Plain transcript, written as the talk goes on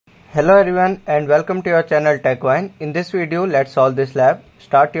Hello everyone and welcome to your channel TechWine. In this video, let's solve this lab.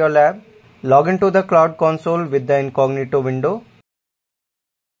 Start your lab. Log into the Cloud Console with the incognito window.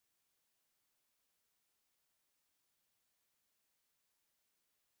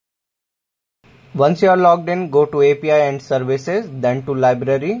 Once you are logged in, go to API and Services, then to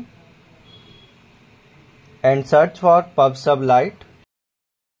Library and search for PubSub Lite.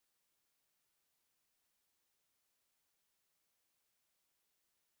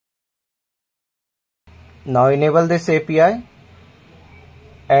 Now enable this API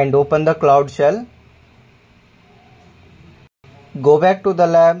and open the Cloud Shell. Go back to the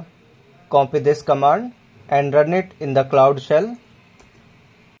lab, copy this command and run it in the Cloud Shell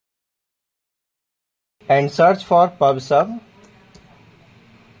and search for PubSub.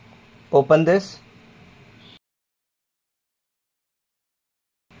 Open this.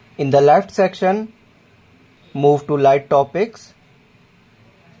 In the left section, move to Light Topics.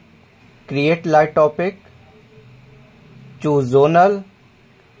 Create light topic. Choose zonal.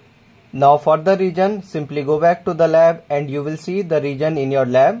 Now for the region, simply go back to the lab and you will see the region in your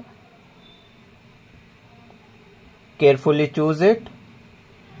lab. Carefully choose it.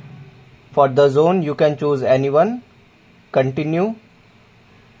 For the zone, you can choose anyone. Continue.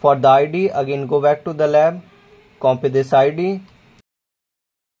 For the ID, again go back to the lab. Copy this ID.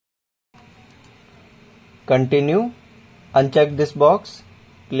 Continue. Uncheck this box.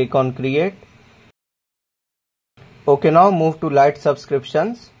 Click on Create. Okay, now move to Light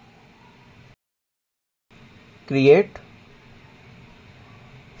Subscriptions. Create.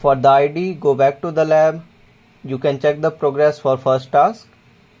 For the ID, go back to the lab. You can check the progress for first task.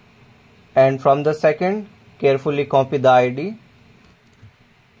 And from the second, carefully copy the ID.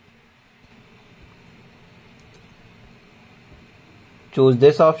 Choose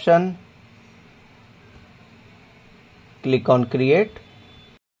this option. Click on Create.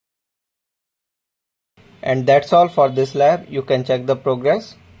 And that's all for this lab. You can check the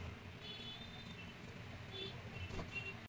progress.